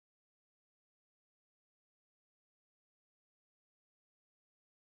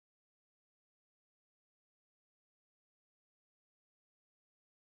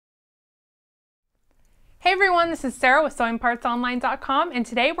Hey everyone, this is Sarah with sewingpartsonline.com, and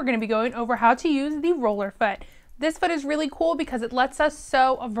today we're going to be going over how to use the roller foot. This foot is really cool because it lets us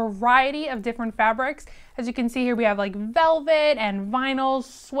sew a variety of different fabrics. As you can see here, we have like velvet and vinyl,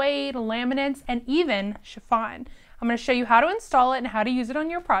 suede, laminates, and even chiffon. I'm going to show you how to install it and how to use it on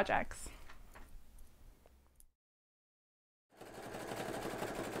your projects.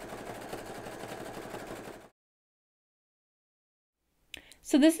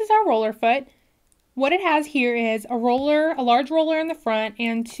 So this is our roller foot. What it has here is a roller, a large roller in the front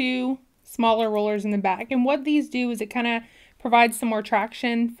and two smaller rollers in the back. And what these do is it kind of provides some more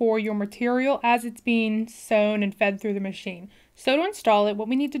traction for your material as it's being sewn and fed through the machine. So to install it, what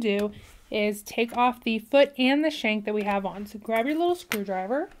we need to do is take off the foot and the shank that we have on. So grab your little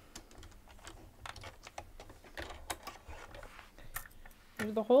screwdriver.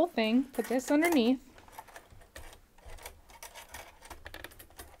 There's the whole thing. Put this underneath.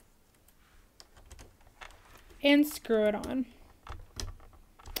 And screw it on.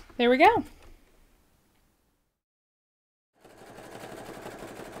 There we go.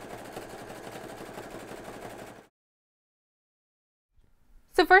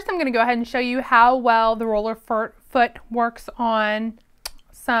 So first I'm going to go ahead and show you how well the roller foot works on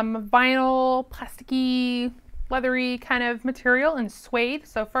some vinyl, plasticky, leathery kind of material and suede.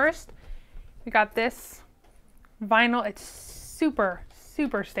 So first we got this vinyl. It's super,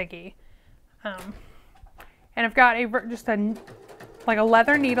 super sticky. And I've got just a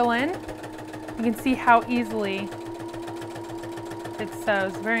leather needle in. You can see how easily it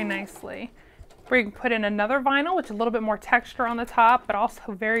sews very nicely. We can put in another vinyl, which is a little bit more texture on the top, but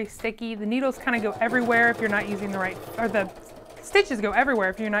also very sticky. The needles kind of go everywhere if you're not using the right, or the stitches go everywhere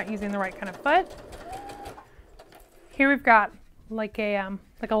if you're not using the right kind of foot. Here we've got like a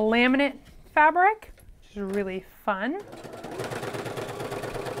laminate fabric, which is really fun.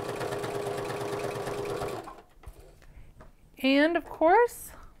 And of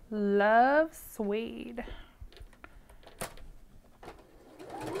course, love suede.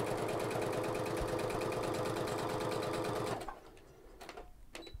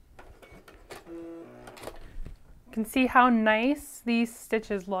 You can see how nice these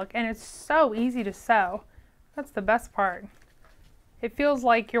stitches look, and it's so easy to sew. That's the best part. It feels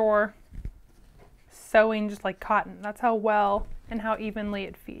like you're sewing just like cotton. That's how well and how evenly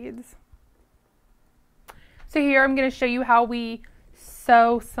it feeds. So here I'm going to show you how we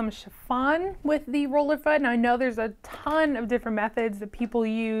sew some chiffon with the roller foot. Now I know there's a ton of different methods that people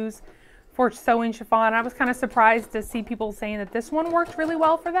use for sewing chiffon. I was kind of surprised to see people saying that this one worked really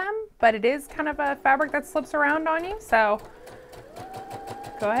well for them, but it is kind of a fabric that slips around on you. So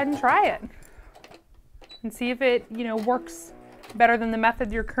go ahead and try it and see if it, works better than the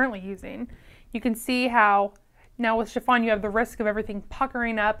method you're currently using. You can see how now with chiffon, you have the risk of everything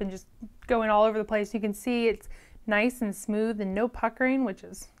puckering up and just going all over the place. You can see it's nice and smooth and no puckering, which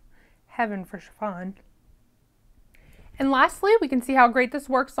is heaven for chiffon. And lastly, we can see how great this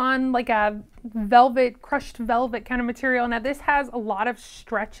works on like a velvet, crushed velvet kind of material. Now this has a lot of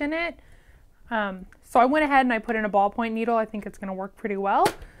stretch in it. So I went ahead and I put in a ballpoint needle. I think it's going to work pretty well.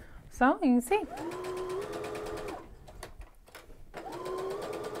 So you can see.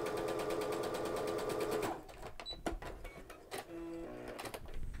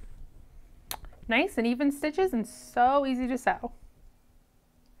 Nice and even stitches and so easy to sew.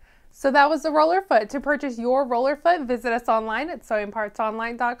 So that was the roller foot. To purchase your roller foot, visit us online at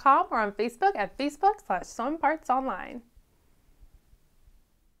sewingpartsonline.com or on Facebook at Facebook/sewingpartsonline.